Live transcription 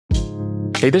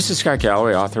Hey, this is Scott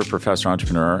Galloway, author, professor,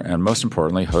 entrepreneur, and most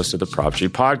importantly, host of the Prop G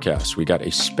podcast. We got a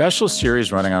special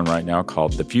series running on right now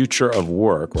called The Future of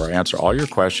Work, where I answer all your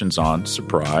questions on,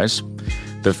 surprise,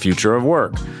 the future of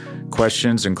work.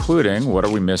 Questions including, what are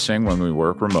we missing when we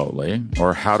work remotely?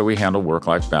 Or how do we handle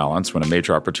work-life balance when a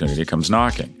major opportunity comes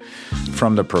knocking?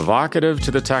 From the provocative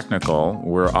to the technical,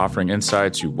 we're offering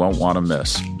insights you won't want to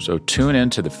miss. So tune in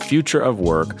to The Future of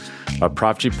Work, a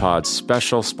Prop G Pod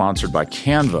special sponsored by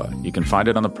Canva. You can find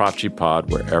it on the Prop G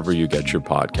Pod wherever you get your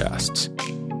podcasts.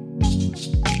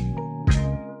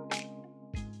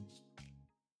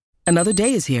 Another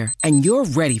day is here, and you're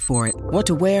ready for it. What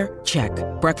to wear? Check.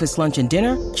 Breakfast, lunch, and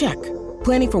dinner? Check.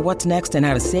 Planning for what's next and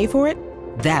how to save for it?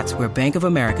 That's where Bank of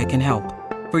America can help.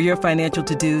 For your financial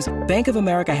to-dos, Bank of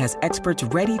America has experts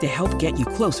ready to help get you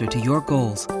closer to your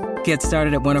goals. Get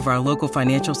started at one of our local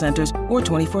financial centers or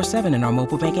 24/7 in our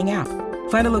mobile banking app.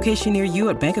 Find a location near you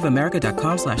at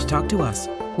bankofamerica.com/talktous.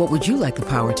 What would you like the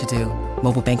power to do?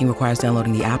 Mobile banking requires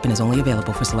downloading the app and is only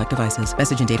available for select devices.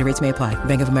 Message and data rates may apply.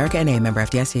 Bank of America N.A., member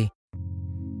FDIC.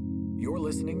 You're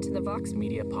listening to the Vox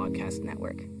Media Podcast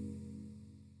Network.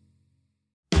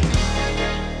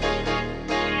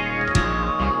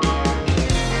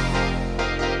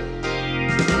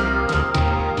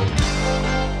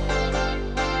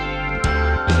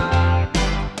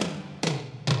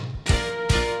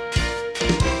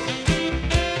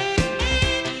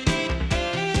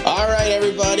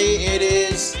 Everybody, it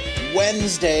is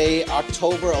Wednesday,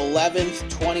 October 11th,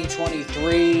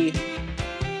 2023,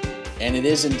 and it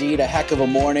is indeed a heck of a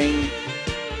morning,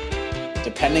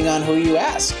 depending on who you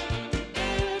ask.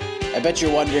 I bet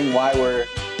you're wondering why we're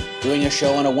doing a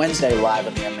show on a Wednesday live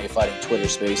on the MMA Fighting Twitter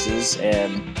Spaces,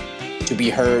 and to be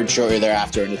heard shortly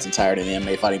thereafter in its entirety in the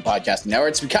MMA Fighting Podcast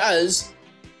Network. It's because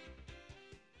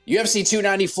UFC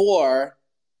 294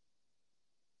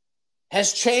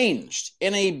 has changed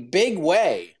in a big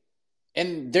way,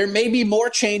 and there may be more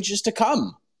changes to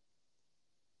come.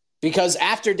 Because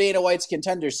after Dana White's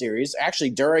Contender Series, actually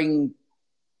during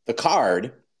the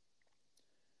card,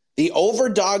 the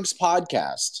Overdogs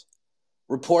podcast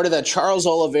reported that Charles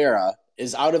Oliveira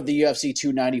is out of the UFC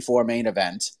 294 main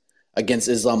event against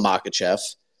Islam Makahchev.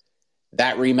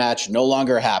 That rematch no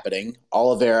longer happening.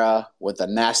 Oliveira with a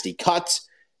nasty cut,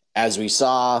 as we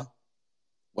saw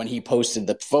when he posted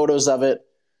the photos of it,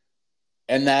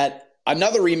 and that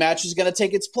another rematch is going to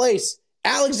take its place.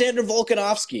 Alexander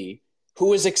Volkanovski,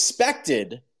 who is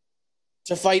expected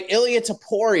to fight Ilia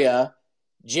Topuria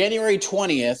January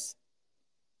 20th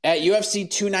at UFC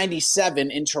 297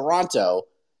 in Toronto,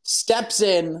 steps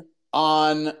in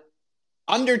on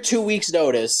under 2 weeks'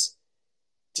 notice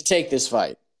to take this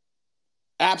fight.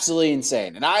 Absolutely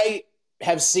insane. And I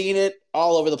have seen it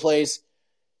all over the place.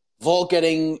 Volk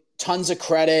getting tons of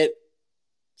credit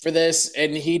for this,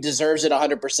 and he deserves it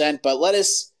 100%. But let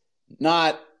us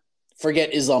not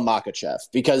forget Islam Makahchev,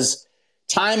 because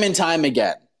time and time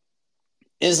again,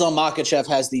 Islam Makahchev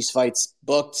has these fights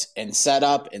booked and set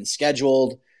up and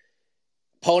scheduled.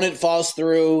 Opponent falls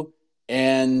through,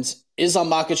 and Islam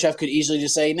Makahchev could easily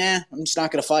just say, nah, I'm just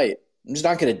not going to fight. I'm just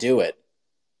not going to do it.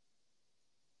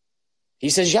 He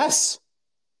says yes.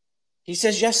 He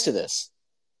says yes to this.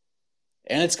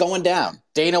 And it's going down.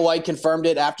 Dana White confirmed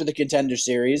it after the Contender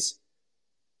Series.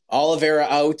 Oliveira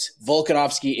out,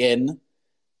 Volkanovski in.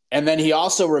 And then he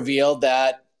also revealed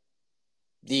that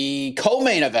the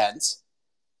co-main event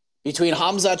between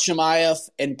Khamzat Chimaev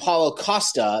and Paulo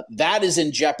Costa, that is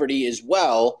in jeopardy as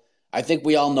well. I think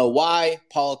we all know why.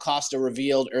 Paulo Costa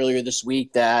revealed earlier this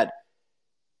week that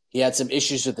he had some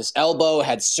issues with his elbow,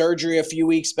 had surgery a few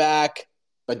weeks back,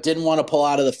 but didn't want to pull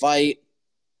out of the fight.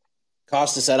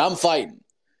 Costa said, I'm fighting.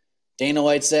 Dana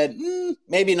White said,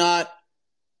 maybe not.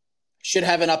 Should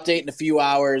have an update in a few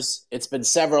hours. It's been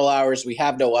several hours. We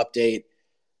have no update.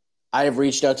 I have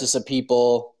reached out to some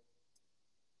people.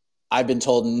 I've been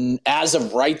told as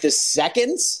of right this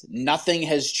second, nothing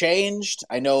has changed.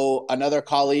 I know another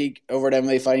colleague over at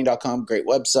MMAfighting.com, great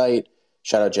website,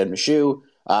 shout out Jen Michoud,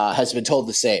 has been told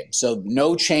the same. So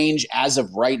no change as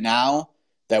of right now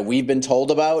that we've been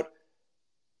told about.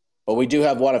 But we do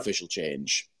have one official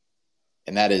change,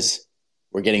 and that is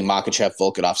we're getting Makahchev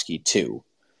Volkanovski 2.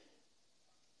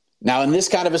 Now, in this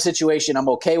kind of a situation, I'm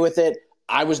okay with it.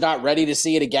 I was not ready to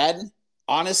see it again,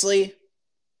 honestly.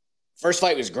 First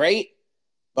fight was great,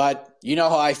 but you know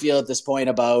how I feel at this point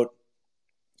about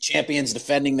champions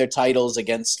defending their titles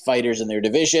against fighters in their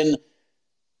division.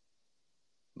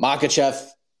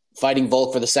 Makahchev fighting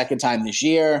Volk for the second time this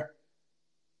year.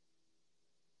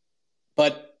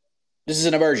 But this is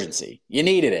an emergency. You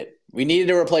needed it. We needed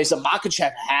to replace him.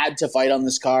 Makahchev had to fight on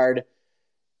this card.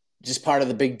 just part of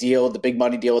the big deal, the big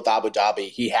money deal with Abu Dhabi.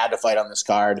 He had to fight on this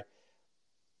card.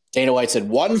 Dana White said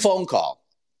one phone call.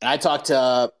 And I talked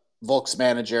to Volk's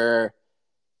manager,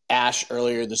 Ash,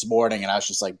 earlier this morning, and I was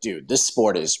just like, dude, this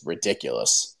sport is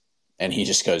ridiculous. And he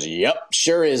just goes, yep,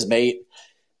 sure is, mate.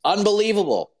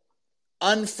 Unbelievable.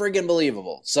 Unfriggin'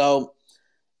 believable. So,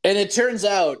 and it turns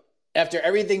out, after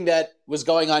everything that was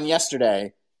going on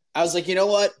yesterday, I was like, you know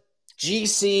what?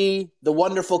 GC, the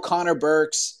wonderful Connor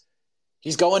Burks,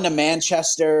 he's going to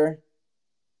Manchester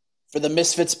for the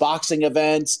Misfits boxing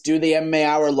event, do the MMA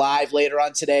Hour live later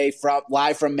on today,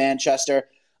 live from Manchester.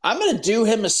 I'm going to do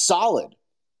him a solid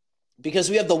because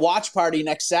we have the watch party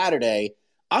next Saturday.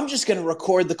 I'm just going to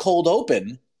record the cold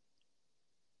open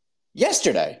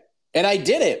yesterday. And I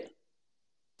did it.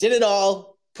 Did it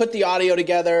all, put the audio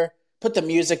together, put the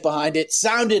music behind it,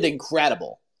 sounded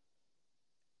incredible.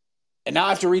 And now I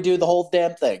have to redo the whole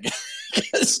damn thing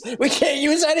because we can't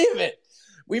use any of it.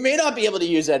 We may not be able to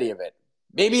use any of it.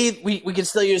 Maybe we can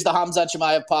still use the Hamzat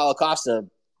Chimaev Paulo Costa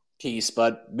piece,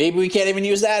 but maybe we can't even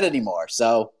use that anymore.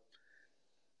 So,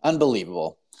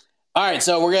 unbelievable. All right,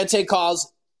 so we're going to take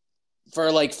calls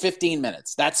for like 15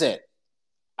 minutes. That's it.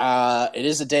 It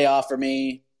is a day off for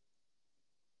me.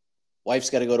 Wife's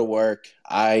got to go to work.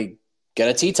 I get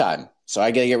a tea time, so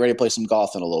I got to get ready to play some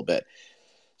golf in a little bit.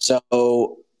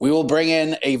 So we will bring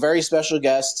in a very special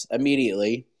guest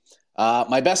immediately.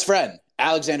 My best friend,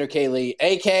 Alexander Kaley,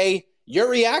 AK. Your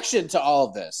reaction to all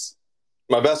of this?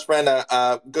 My best friend,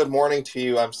 good morning to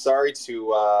you. I'm sorry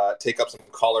to take up some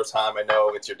caller time. I know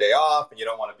it's your day off and you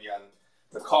don't want to be on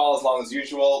the call as long as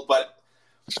usual, but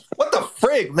what the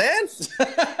frig, man?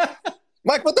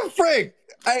 Mike, what the frig?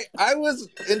 I was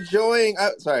enjoying,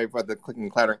 sorry about the clicking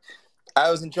and clattering.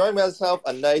 I was enjoying myself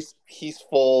a nice,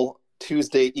 peaceful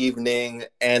Tuesday evening,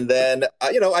 and then,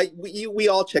 we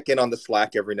all check in on the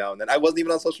Slack every now and then. I wasn't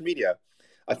even on social media.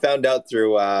 I found out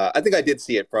through, I think I did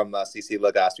see it from CC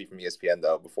Legaspi from ESPN,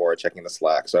 though, before checking the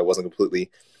Slack, so I wasn't completely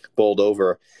bowled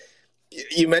over.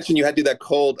 You mentioned you had to do that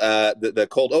cold, the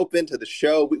cold open to the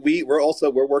show.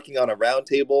 We're working on a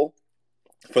roundtable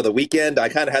for the weekend. I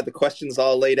kind of had the questions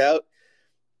all laid out.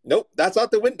 Nope, that's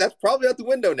out the window. That's probably out the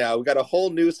window now. We got a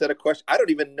whole new set of questions. I don't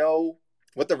even know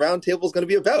what the roundtable is going to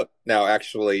be about now,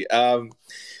 actually.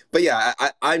 But yeah,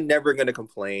 I'm never going to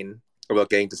complain about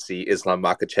getting to see Islam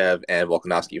Makahchev and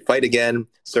Volkanovski fight again.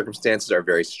 Circumstances are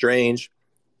very strange.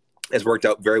 It's worked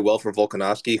out very well for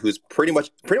Volkanovski, who's pretty much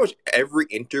every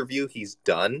interview he's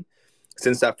done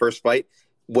since that first fight,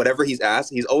 whatever he's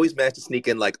asked, he's always managed to sneak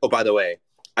in like, oh, by the way,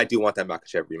 I do want that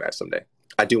Makahchev rematch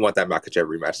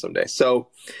someday. So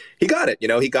he got it.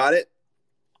 He got it.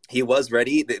 He was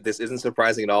ready. This isn't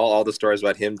surprising at all. All the stories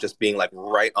about him just being like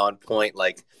right on point,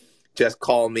 like just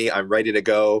call me, I'm ready to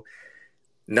go.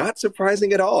 Not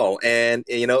surprising at all. And,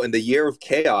 in the year of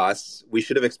chaos, we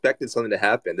should have expected something to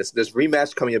happen. This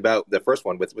rematch coming about, the first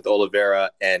one with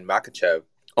Oliveira and Makahchev,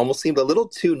 almost seemed a little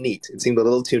too neat.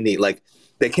 Like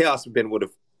the chaos would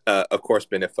have, of course,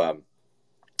 been if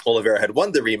Oliveira had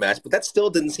won the rematch, but that still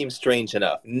didn't seem strange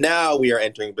enough. Now we are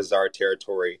entering bizarre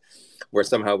territory where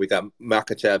somehow we got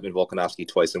Makahchev and Volkanovski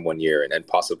twice in 1 year and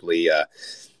possibly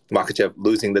Makahchev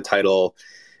losing the title.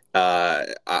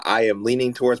 I am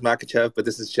leaning towards Makahchev, but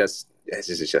this is just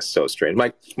so strange.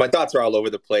 My thoughts are all over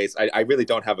the place. I really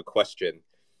don't have a question.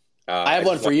 I have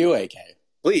one for you, AK.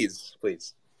 Please.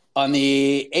 On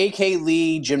the AK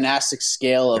Lee gymnastics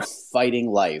scale of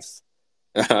fighting life,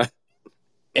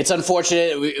 it's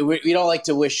unfortunate. We don't like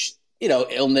to wish,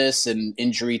 illness and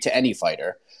injury to any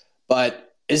fighter.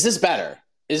 But is this better?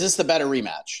 Is this the better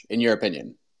rematch, in your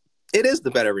opinion? It is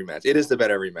the better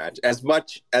rematch. As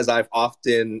much as I've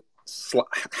often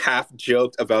half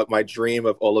joked about my dream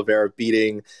of Oliveira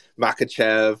beating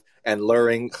Makahchev and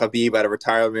luring Khabib out of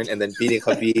retirement and then beating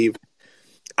Khabib,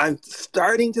 I'm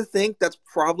starting to think that's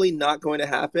probably not going to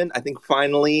happen. I think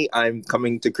finally I'm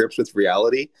coming to grips with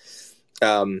reality.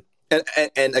 And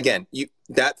again,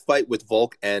 that fight with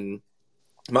Volk and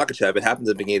Makahchev, it happened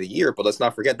at the beginning of the year, but let's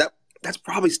not forget that's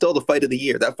probably still the fight of the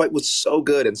year. That fight was so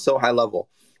good and so high level.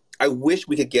 I wish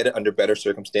we could get it under better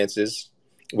circumstances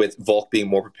with Volk being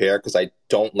more prepared, because I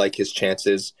don't like his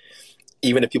chances.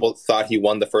 Even if people thought he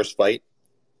won the first fight,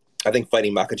 I think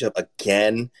fighting Makahchev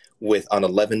again on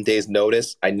 11 days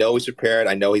notice, I know he's prepared.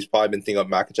 I know he's probably been thinking of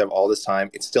Makahchev all this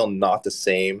time. It's still not the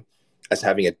same as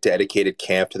having a dedicated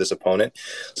camp to this opponent.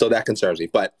 So that concerns me.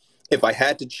 But if I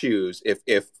had to choose, if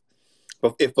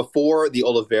before the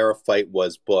Oliveira fight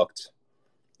was booked,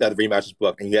 that the rematch was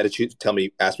booked, and you had to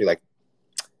ask me like,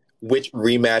 which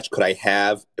rematch could I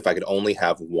have if I could only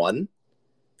have one?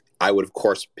 I would, of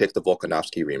course, pick the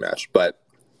Volkanovski rematch. But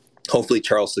Hopefully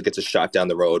Charles gets a shot down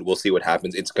the road. We'll see what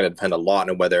happens. It's going to depend a lot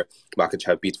on whether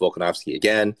Makahchev beats Volkanovski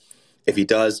again. If he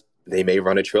does, they may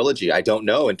run a trilogy. I don't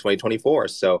know in 2024.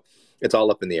 So it's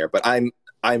all up in the air. But I'm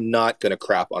not going to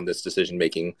crap on this decision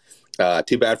making.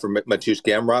 Too bad for Mateusz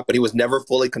Gamrot, but he was never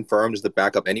fully confirmed as the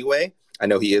backup anyway. I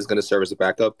know he is going to serve as a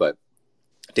backup, but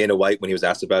Dana White, when he was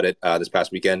asked about it this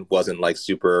past weekend, wasn't like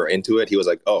super into it. He was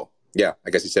like, "Oh, yeah, I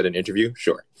guess he said in an interview,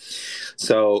 sure."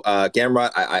 So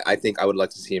Gamrot, I think I would like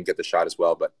to see him get the shot as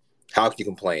well. But how can you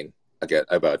complain again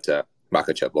about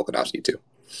Makahchev Volkanovski too?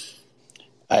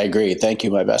 I agree. Thank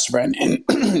you, my best friend.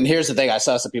 And here's the thing: I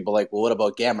saw some people like, "Well, what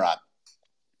about Gamrot?"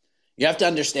 You have to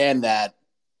understand that.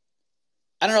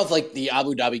 I don't know if like the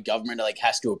Abu Dhabi government like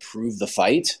has to approve the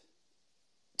fight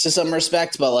to some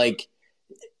respect, but like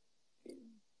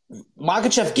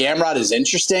Makahchev Gamrot is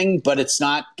interesting, but it's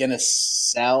not going to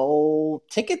sell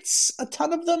tickets, a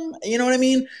ton of them. You know what I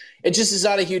mean? It just is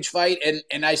not a huge fight.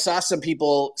 And I saw some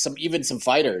people, even some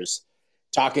fighters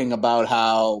talking about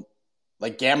how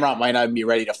like Gamrot might not be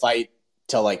ready to fight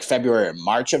till like February or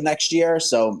March of next year.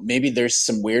 So maybe there's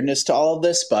some weirdness to all of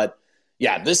this, but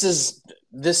yeah, this is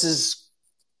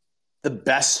the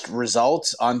best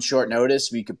result on short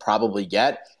notice we could probably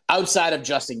get outside of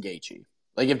Justin Gaethje.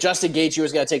 Like if Justin Gaethje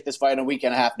was going to take this fight on a week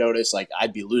and a half notice, like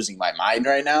I'd be losing my mind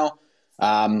right now.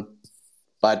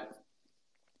 But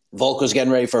Volk was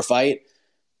getting ready for a fight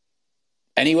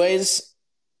anyways.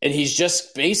 And he's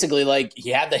just basically like,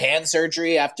 he had the hand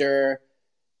surgery after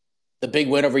the big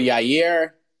win over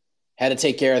Yair, had to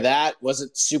take care of that.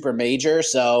 Wasn't super major.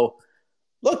 So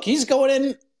look, he's going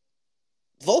in.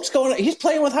 Volk's going, he's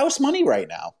playing with house money right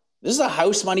now. This is a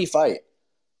house money fight.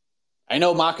 I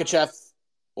know Makahchev,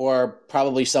 or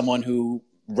probably someone who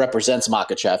represents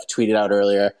Makahchev, tweeted out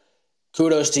earlier,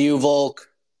 kudos to you,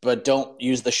 Volk, but don't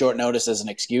use the short notice as an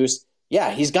excuse. Yeah,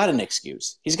 he's got an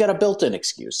excuse. He's got a built-in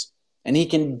excuse. And he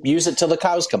can use it till the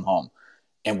cows come home.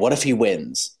 And what if he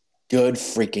wins? Good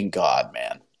freaking God,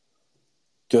 man.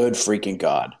 Good freaking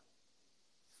God.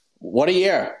 What a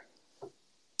year.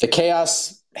 The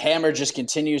chaos hammer just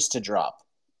continues to drop.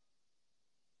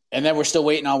 And then we're still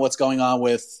waiting on what's going on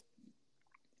with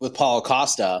Paulo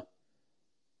Costa.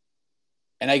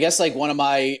 And I guess like one of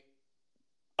my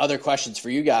other questions for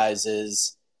you guys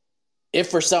is, if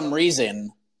for some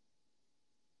reason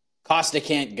Costa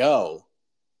can't go,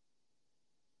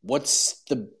 what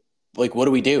do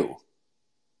we do?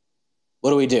 What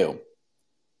do we do?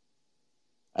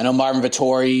 I know Marvin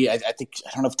Vettori, I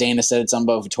don't know if Dana said something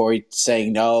about Vettori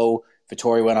saying no.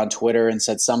 Vettori went on Twitter and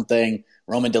said something.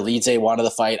 Roman Dolidze wanted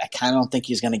the fight. I kind of don't think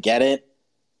he's going to get it.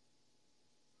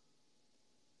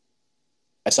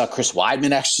 I saw Chris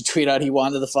Weidman actually tweet out he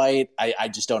wanted the fight. I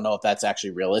just don't know if that's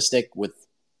actually realistic with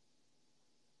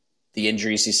the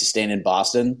injuries he sustained in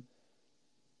Boston.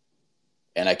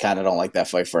 And I kind of don't like that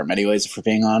fight for him anyways, if we're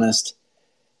being honest.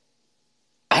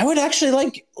 I would actually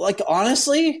like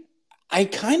honestly, I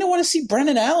kind of want to see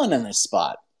Brendan Allen in this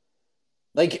spot.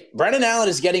 Like, Brendan Allen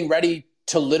is getting ready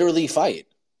to literally fight.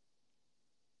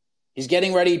 He's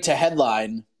getting ready to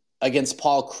headline against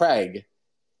Paul Craig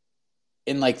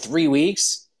in like 3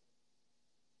 weeks.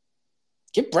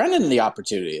 Give Brendan the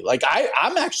opportunity. Like,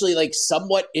 I'm actually like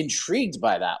somewhat intrigued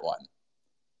by that one.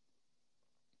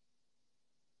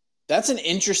 That's an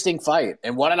interesting fight.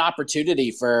 And what an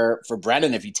opportunity for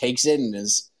Brendan if he takes it and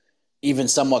is even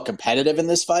somewhat competitive in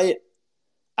this fight.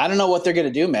 I don't know what they're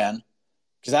going to do, man.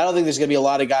 Because I don't think there's going to be a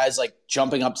lot of guys like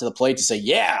jumping up to the plate to say,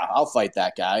 yeah, I'll fight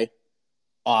that guy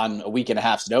on a week and a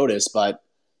half's notice. But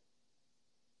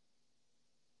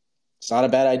it's not a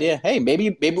bad idea. Hey,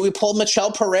 maybe we pull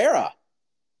Michel Pereira.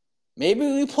 Maybe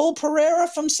we pull Pereira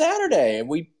from Saturday and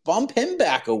we bump him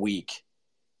back a week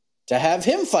to have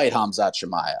him fight Khamzat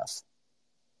Chimaev.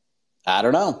 I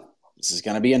don't know. This is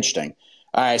going to be interesting.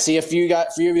 All right, see, a few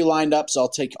of you lined up, so I'll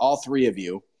take all three of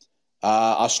you.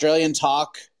 Australian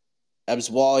Talk,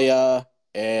 Ebswalia,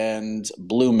 and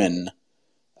Blumen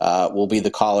will be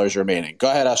the callers remaining. Go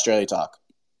ahead, Australia Talk.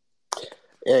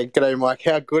 Yeah, g'day, Mike.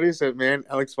 How good is it, man?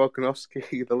 Alex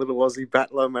Volkanovski, the little Aussie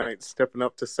battler, mate, stepping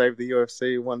up to save the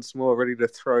UFC once more, ready to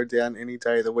throw down any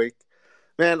day of the week.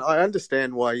 Man, I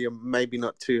understand why you're maybe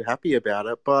not too happy about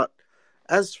it, but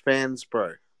as fans,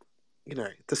 bro, you know,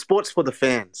 the sport's for the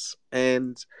fans.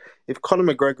 And if Conor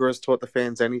McGregor has taught the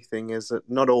fans anything, is that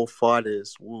not all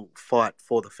fighters will fight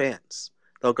for the fans.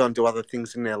 They'll go and do other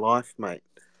things in their life, mate.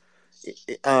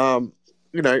 You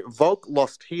know, Volk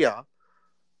lost here.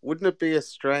 Wouldn't it be a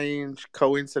strange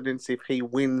coincidence if he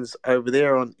wins over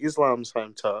there on Islam's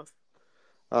home turf?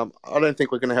 I don't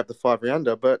think we're going to have the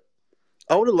 5-rounder, but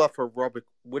I would have loved for Robert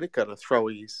Whittaker to throw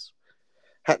his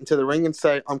hat into the ring and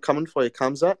say, I'm coming for you,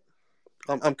 Khamzat.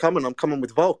 I'm coming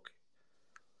with Volk.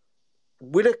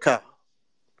 Whitaker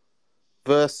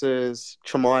versus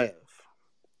Chimaev.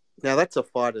 Now, that's a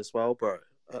fight as well, bro.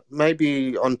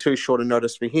 Maybe on too short a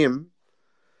notice for him,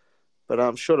 but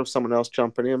I'm short of someone else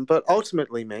jumping in. But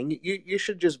ultimately, man, you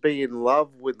should just be in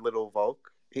love with little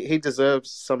Volk. He deserves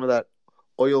some of that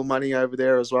oil money over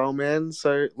there as well, man.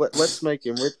 So let's make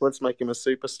him rich. Let's make him a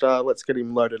superstar. Let's get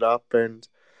him loaded up. And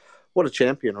what a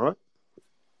champion, right?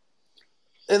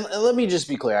 And let me just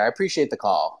be clear. I appreciate the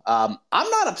call. I'm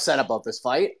not upset about this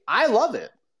fight. I love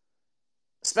it,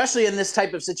 especially in this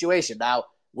type of situation. Now,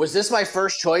 was this my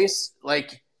first choice?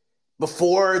 Like,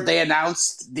 before they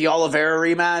announced the Oliveira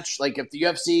rematch, like if the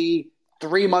UFC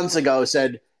 3 months ago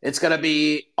said it's gonna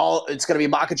be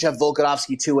Makahchev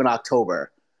Volkanovski 2 in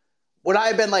October, would I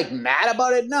have been like mad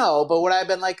about it? No, but would I have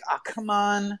been like, oh come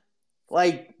on,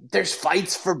 like there's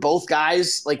fights for both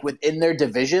guys like within their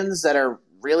divisions that are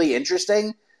really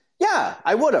interesting? Yeah,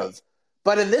 I would have.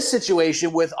 But in this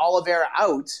situation with Oliveira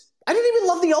out, I didn't even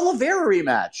love the Oliveira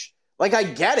rematch. Like I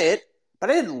get it, but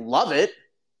I didn't love it.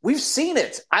 We've seen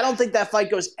it. I don't think that fight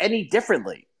goes any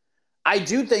differently. I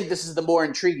do think this is the more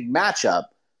intriguing matchup.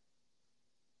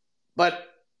 But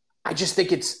I just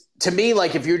think it's, to me,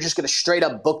 like if you're just going to straight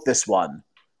up book this one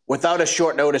without a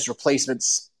short notice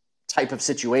replacements type of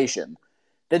situation,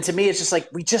 then to me it's just like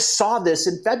we just saw this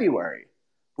in February.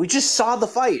 We just saw the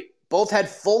fight. Both had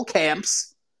full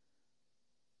camps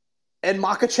and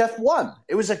Makahchev won.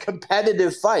 It was a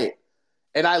competitive fight.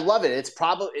 And I love it. It's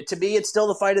probably, to me, it's still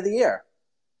the fight of the year.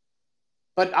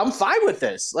 But I'm fine with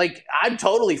this. Like, I'm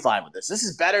totally fine with this. This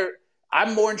is better.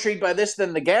 I'm more intrigued by this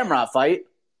than the Gamrot fight.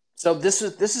 So this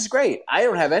is great. I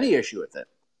don't have any issue with it.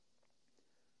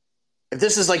 If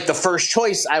this is like the first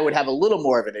choice, I would have a little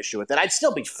more of an issue with it. I'd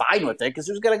still be fine with it because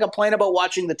who's going to complain about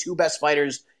watching the two of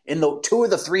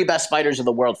the three best fighters in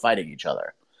the world fighting each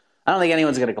other? I don't think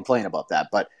anyone's going to complain about that.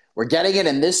 But we're getting it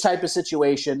in this type of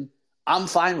situation. I'm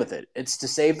fine with it. It's to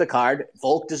save the card.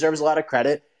 Volk deserves a lot of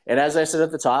credit. And as I said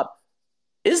at the top,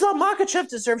 Islam Makhachev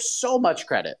deserves so much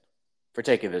credit for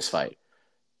taking this fight.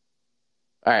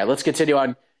 All right, let's continue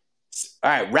on. All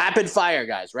right, rapid fire,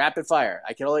 guys. Rapid fire.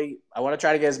 I want to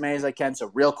try to get as many as I can. So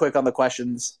real quick on the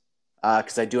questions,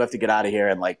 because I do have to get out of here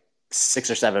in like 6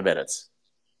 or 7 minutes.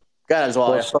 Go ahead as well.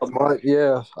 What's up, Mike?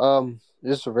 Yeah,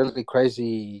 this is a really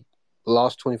crazy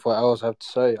last 24 hours, I have to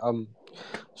say.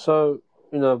 So,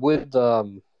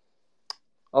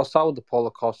 I'll start with the Paulo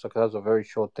Costa because that's a very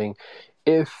short thing.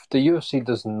 If the UFC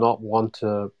does not want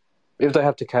to, if they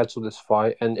have to cancel this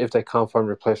fight and if they can't find a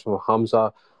replacement for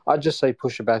Hamza, I'd just say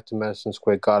push it back to Madison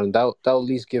Square Garden. That'll at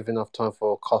least give enough time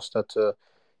for Costa to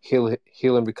heal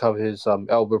and recover his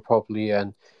elbow properly.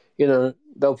 And,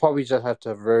 they'll probably just have to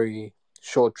have a very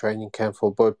short training camp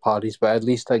for both parties, but at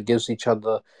least that gives each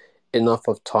other enough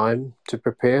of time to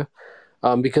prepare.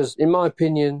 Because in my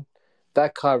opinion,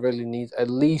 that card really needs at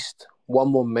least one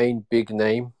more main big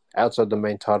name outside the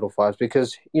main title fights.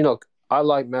 Because, I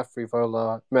like Matt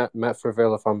Frivola,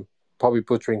 if I'm probably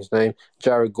butchering his name,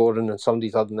 Jared Gordon and some of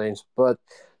these other names, but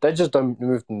they just don't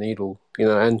move the needle,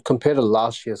 and compared to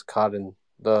last year's card and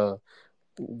the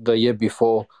year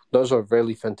before, those are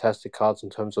really fantastic cards in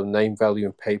terms of name value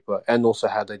and paper and also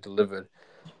how they delivered.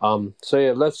 So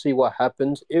yeah, let's see what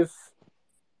happens. If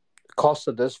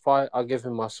Costa this fight, I'll give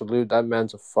him my salute. That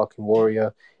man's a fucking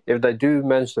warrior. If they do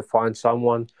manage to find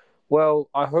someone, well,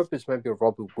 I hope it's maybe a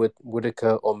Robert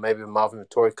Whitaker or maybe Marvin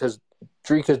Vettori, because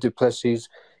Dricus du Plessis,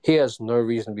 he has no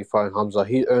reason to be fighting Hamza.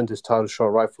 He earned his title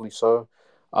shot, rightfully so.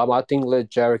 I think let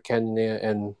Jared Cannonier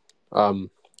and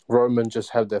Roman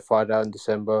just have their fight out in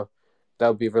December. That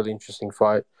would be a really interesting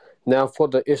fight. Now, for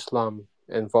the Islam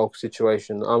and Volk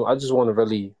situation, I just want to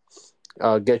really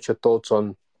get your thoughts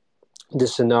on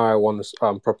this scenario I want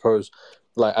to propose,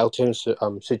 like alternative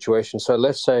situation. So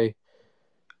let's say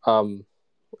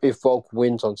if Volk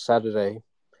wins on Saturday,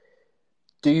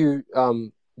 do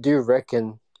you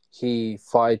reckon he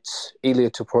fights Ilia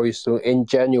Topuria in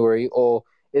January, or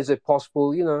is it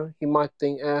possible, he might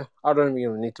think, I don't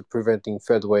even need to prove anything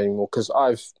featherweight anymore because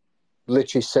I've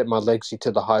literally set my legacy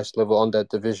to the highest level on that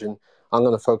division. I'm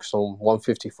going to focus on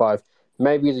 155.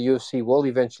 Maybe the UFC will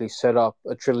eventually set up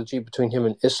a trilogy between him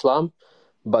and Islam,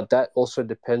 but that also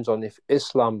depends on if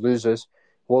Islam loses,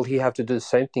 will he have to do the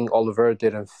same thing Oliveira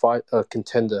did and fight a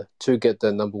contender to get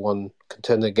the number one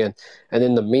contender again? And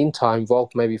in the meantime,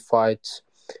 Volk maybe fights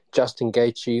Justin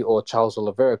Gaethje or Charles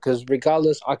Oliveira, because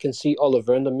regardless, I can see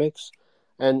Oliveira in the mix.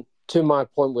 And to my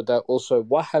point with that also,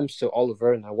 what happens to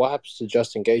Oliveira now? What happens to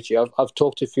Justin Gaethje? I've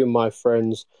talked to a few of my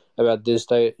friends about this.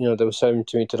 They were saying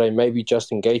to me today, maybe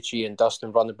Justin Gaethje and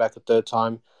Dustin running back a third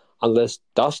time. unless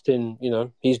Dustin,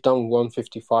 he's done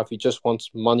 155. He just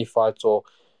wants money fights or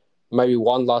maybe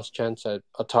one last chance at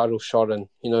a title shot and,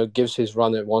 gives his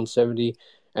run at 170.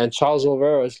 And Charles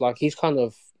Oliveira is like, he's kind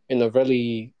of in a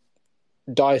really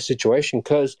dire situation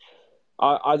because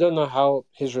I don't know how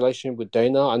his relationship with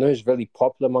Dana. I know he's really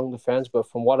popular among the fans, but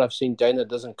from what I've seen, Dana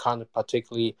doesn't kind of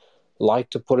particularly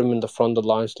like to put him in the front of the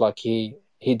lines like he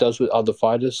does with other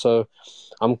fighters. So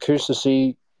I'm curious to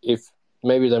see if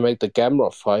maybe they make the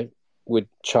Gamrot fight with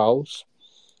Charles,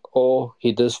 or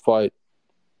he does fight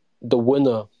the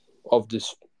winner of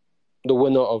this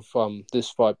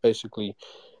fight basically.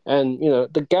 And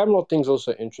the Gamrot thing's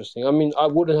also interesting. I mean, I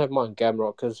wouldn't have mind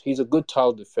Gamrot because he's a good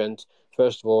title defense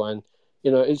first of all, and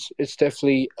it's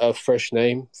definitely a fresh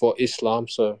name for Islam.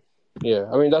 So yeah,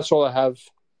 I mean that's all I have.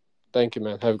 Thank you,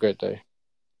 man. Have a great day.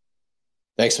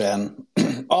 Thanks, man.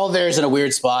 Oliveira's in a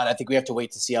weird spot. I think we have to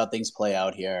wait to see how things play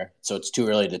out here. So it's too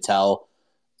early to tell.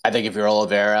 I think if you're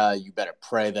Oliveira, you better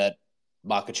pray that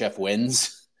Makahchev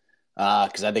wins.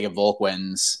 Because I think if Volk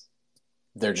wins,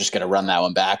 they're just going to run that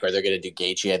one back, or they're going to do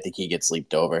Gaethje. I think he gets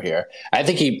leaped over here. I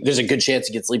think there's a good chance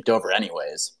he gets leaped over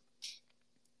anyways.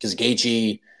 Because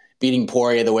Gaethje beating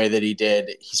Poirier the way that he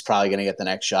did, he's probably going to get the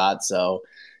next shot. So,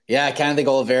 yeah, I kind of think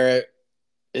Oliveira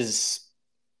is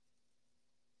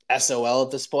SOL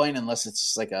at this point, unless it's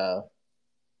just like a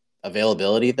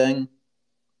availability thing.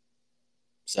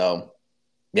 So,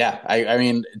 yeah, I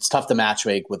mean, it's tough to match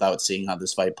make without seeing how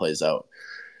this fight plays out.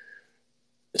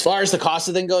 As far as the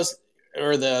Costa thing goes,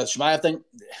 or the Chimaev thing,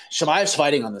 Chimaev's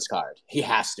fighting on this card. He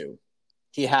has to.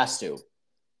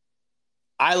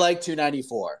 I like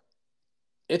 294.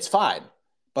 It's fine.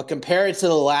 But compare it to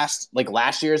the last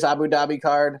year's Abu Dhabi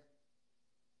card,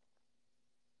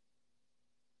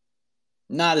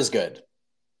 not as good.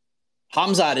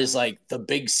 Hamzat is like the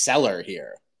big seller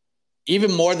here.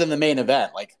 Even more than the main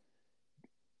event. Like,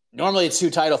 normally it's 2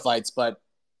 title fights, but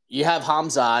you have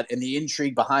Hamzat and the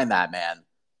intrigue behind that, man.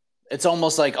 It's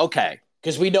almost like, okay,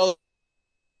 because we know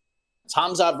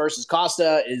Hamzat versus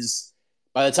Costa is,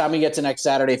 by the time we get to next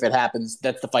Saturday, if it happens,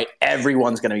 that's the fight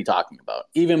everyone's going to be talking about,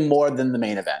 even more than the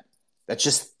main event. That's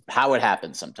just how it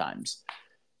happens sometimes.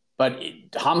 But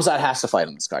Hamzat has to fight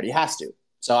on this card. He has to.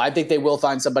 So I think they will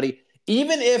find somebody,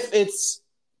 even if it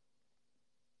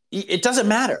doesn't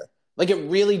matter. Like, it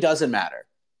really doesn't matter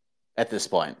at this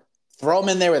point. Throw him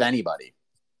in there with anybody.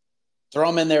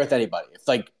 If,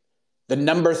 like, the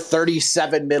number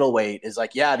 37 middleweight is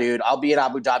like, yeah, dude, I'll be in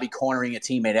Abu Dhabi cornering a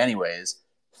teammate anyways.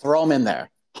 Throw him in there.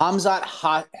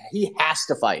 Hamzat, he has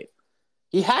to fight.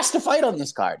 He has to fight on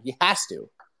this card. He has to.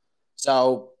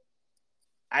 So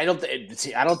I don't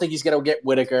think he's going to get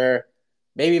Whitaker.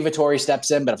 Maybe Vettori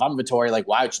steps in, but if I'm Vettori, like,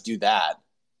 why would you do that?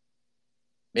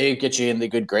 Maybe get you in the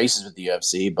good graces with the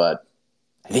UFC, but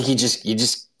I think you just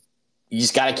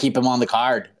got to keep him on the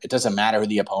card. It doesn't matter who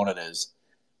the opponent is.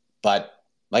 But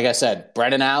like I said,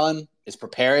 Brendan Allen is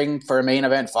preparing for a main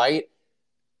event fight.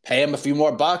 Pay him a few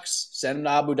more bucks. Send him to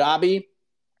Abu Dhabi.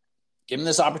 Give him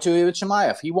this opportunity with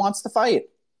Chimaev. He wants the fight.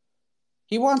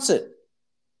 He wants it.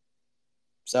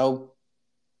 So,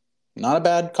 not a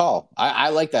bad call. I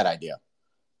like that idea.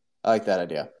 All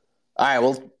right,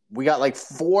 well, we got like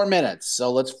 4 minutes,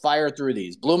 so let's fire through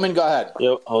these. Blumen, go ahead.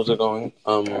 Yo, how's it going?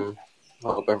 I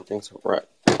hope everything's right.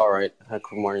 All right. Good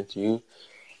morning to you.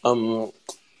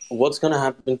 What's gonna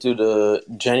happen to the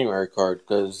January card?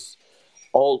 Because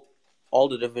all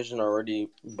the division are already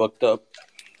booked up.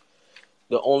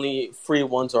 The only free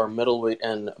ones are middleweight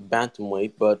and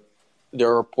bantamweight, but there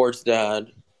are reports that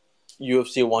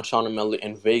UFC wants Sean O'Malley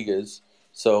in Vegas.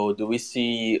 So do we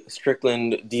see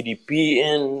Strickland DDP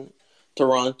in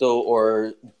Toronto,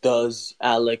 or does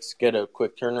Alex get a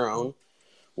quick turnaround?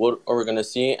 What are we gonna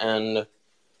see? And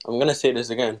I'm gonna say this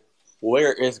again: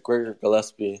 where is Gregor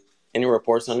Gillespie? Any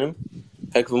reports on him?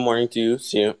 Heck of a morning to you.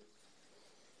 See you.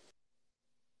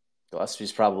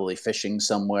 Gillespie's probably fishing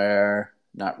somewhere.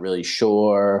 Not really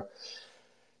sure.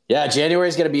 Yeah, January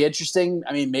is going to be interesting.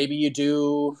 I mean, maybe you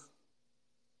do.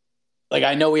 Like,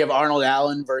 I know we have Arnold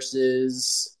Allen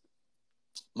versus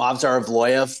Movsar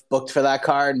Evloev booked for that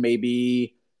card.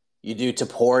 Maybe you do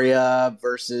Topuria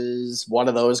versus one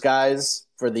of those guys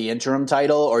for the interim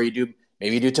title, or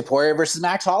maybe you do Topuria versus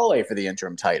Max Holloway for the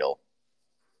interim title.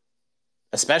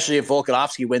 Especially if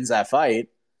Volkanovski wins that fight.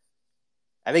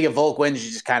 I think if Volk wins,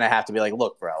 you just kind of have to be like,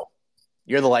 look, bro,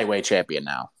 you're the lightweight champion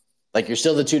now. Like, you're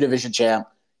still the 2-division champ.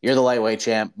 You're the lightweight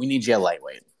champ. We need you at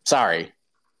lightweight. Sorry.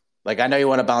 Like, I know you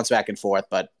want to bounce back and forth,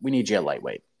 but we need you at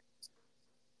lightweight.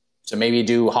 So maybe you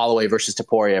do Holloway versus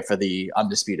Topuria for the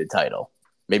undisputed title.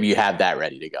 Maybe you have that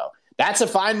ready to go. That's a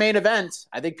fine main event.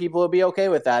 I think people will be okay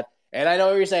with that. And I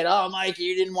know you're saying, oh, Mike,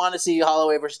 you didn't want to see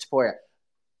Holloway versus Taporia.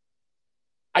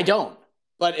 I don't.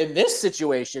 But in this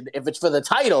situation, if it's for the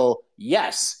title,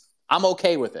 yes, I'm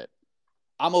okay with it.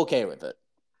 I'm okay with it.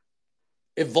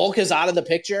 If Volk is out of the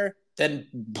picture, then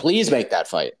please make that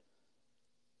fight.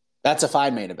 That's a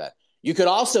fine main event. You could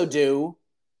also do,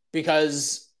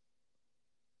 because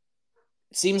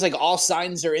it seems like all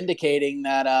signs are indicating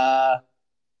that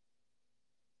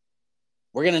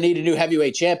we're going to need a new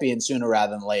heavyweight champion sooner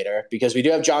rather than later, because we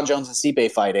do have John Jones and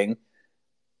Stipe fighting.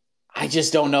 I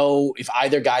just don't know if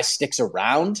either guy sticks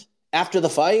around after the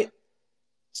fight.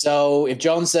 So if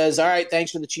Jones says, all right,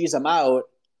 thanks for the cheese, I'm out,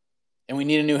 and we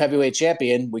need a new heavyweight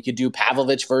champion, we could do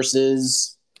Pavlovich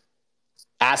versus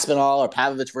Aspinall or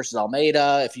Pavlovich versus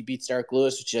Almeida if he beats Derek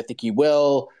Lewis, which I think he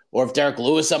will. Or if Derek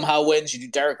Lewis somehow wins, you do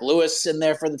Derek Lewis in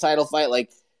there for the title fight.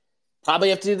 Like, probably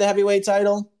have to do the heavyweight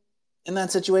title in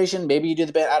that situation. Maybe you do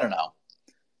the I don't know.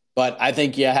 But I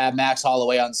think you have Max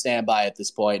Holloway on standby at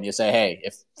this point, and you say, hey,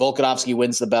 if Volkanovski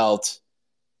wins the belt,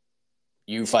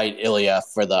 you fight Ilya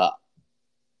for the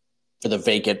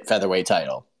vacant featherweight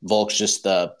title. Volk's just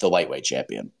the lightweight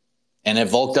champion. And if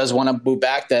Volk does want to move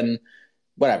back, then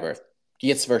whatever. He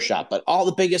gets the first shot. But all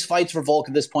the biggest fights for Volk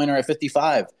at this point are at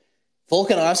 55.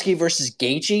 Volkanovski versus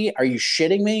Gaethje? Are you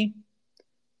shitting me?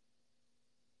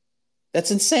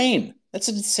 That's insane. That's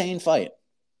an insane fight.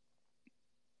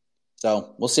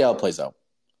 So we'll see how it plays out.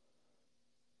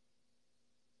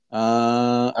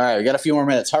 All right, we got a few more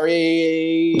minutes.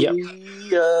 Hurry. Yep.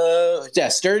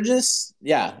 Sturgis?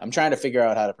 Yeah, I'm trying to figure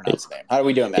out how to pronounce the name. How are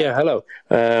we doing that? Yeah, hello.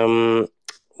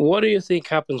 What do you think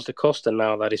happens to Costa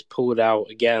now that he's pulled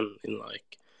out again in,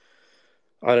 like,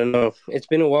 I don't know. It's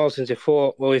been a while since he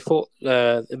fought. Well, he fought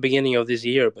the beginning of this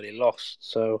year, but he lost.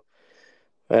 So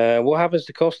what happens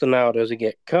to Costa now? Does he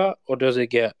get cut, or does he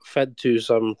get fed to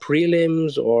some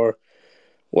prelims, or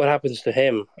what happens to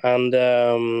him? And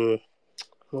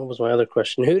what was my other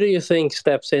question? Who do you think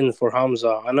steps in for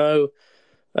Hamza? I know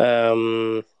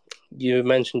you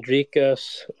mentioned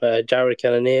Drikas, Jared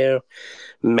Cannonier,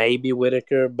 maybe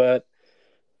Whitaker, but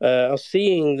I was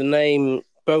seeing the name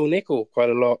Bo Nickel quite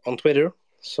a lot on Twitter.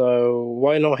 So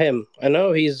why not him? I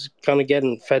know he's kind of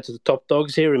getting fed to the top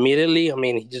dogs here immediately. I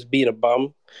mean, he just beat a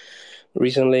bum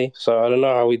recently, so I don't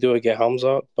know how we do against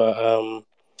Hamza. But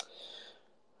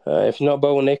if not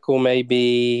Bo Nickel,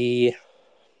 maybe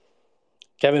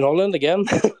Kevin Holland again.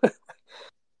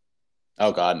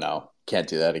 Oh God, no! Can't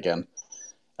do that again.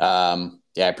 Yeah,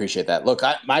 I appreciate that. Look,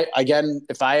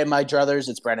 if I had my druthers,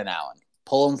 it's Brendan Allen.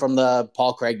 Pull him from the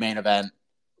Paul Craig main event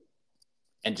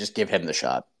and just give him the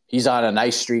shot. He's on a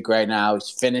nice streak right now. He's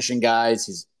finishing guys.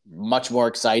 He's much more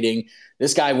exciting.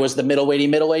 This guy was the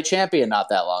middleweight champion not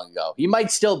that long ago. He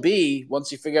might still be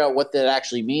once you figure out what that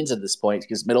actually means at this point,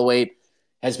 because middleweight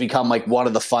has become like one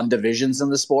of the fun divisions in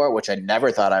the sport, which I never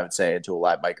thought I would say into a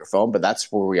live microphone, but that's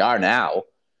where we are now.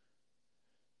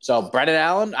 So Brendan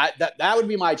Allen, that would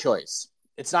be my choice.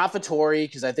 It's not Vettori,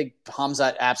 because I think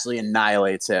Hamzat absolutely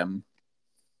annihilates him.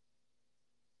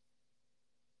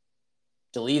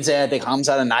 Delize, I think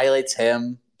Hamzat annihilates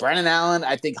him. Brendan Allen,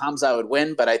 I think Hamzat would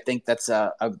win, but I think it's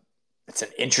an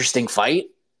interesting fight,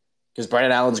 because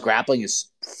Brendan Allen's grappling is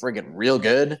friggin' real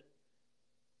good.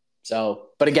 So,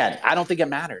 but again, I don't think it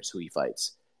matters who he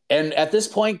fights. And at this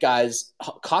point, guys,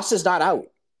 Costa's not out.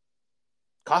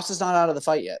 Costa's not out of the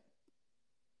fight yet,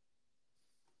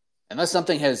 unless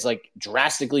something has like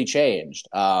drastically changed.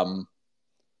 Yeah,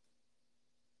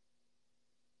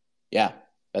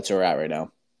 that's where we're at right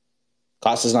now.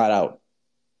 Costa's not out.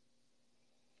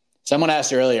 Someone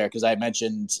asked earlier, because I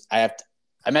mentioned a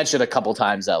couple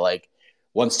times that, like,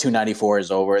 once 294 is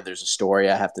over, there's a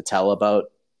story I have to tell about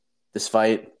this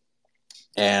fight.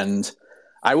 And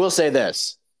I will say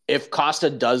this: if Costa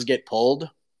does get pulled,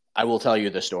 I will tell you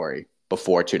the story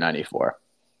before 294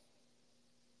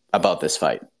 about this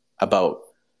fight, about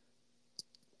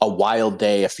a wild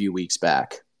day a few weeks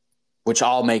back, which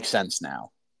all makes sense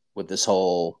now with this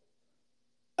whole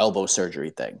elbow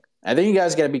surgery thing. I think you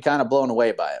guys are going to be kind of blown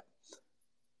away by it.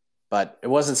 But it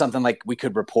wasn't something like we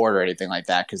could report or anything like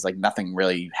that, because like nothing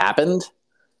really happened.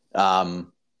 But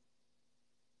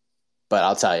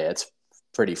I'll tell you, it's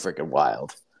pretty freaking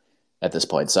wild at this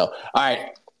point. So, all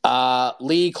right.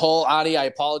 Lee, Cole, Ani, I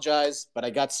apologize, but I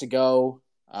got to go.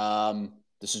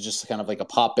 This is just kind of like a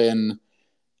pop-in.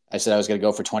 I said I was going to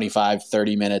go for 25,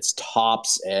 30 minutes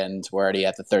tops, and we're already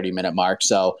at the 30-minute mark.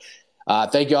 So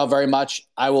thank you all very much.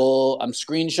 I'm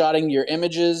screenshotting your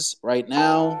images right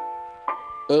now.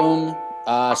 Boom.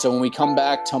 So when we come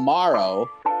back tomorrow,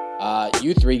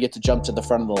 you three get to jump to the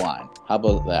front of the line. How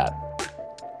about that?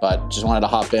 But just wanted to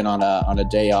hop in on a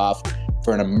day off.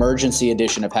 for an emergency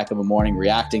edition of Heck of a Morning,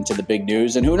 reacting to the big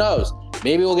news. And who knows,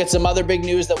 maybe we'll get some other big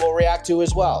news that we'll react to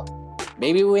as well.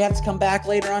 Maybe we have to come back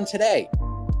later on today.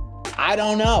 I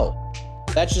don't know.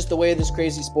 That's just the way this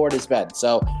crazy sport has been.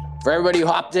 So for everybody who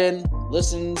hopped in,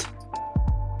 listened,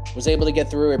 was able to get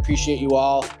through, I appreciate you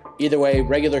all. Either way,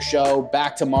 regular show,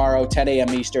 back tomorrow, 10 a.m.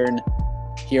 Eastern,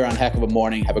 here on Heck of a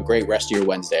Morning. Have a great rest of your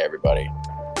Wednesday, everybody.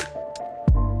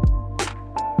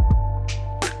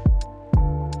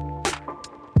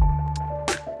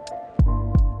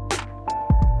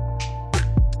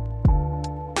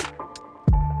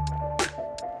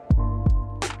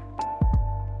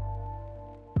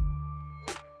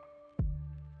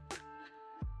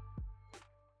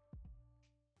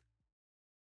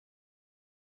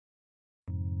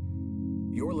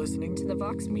 You're listening to the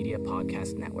Vox Media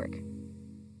Podcast Network.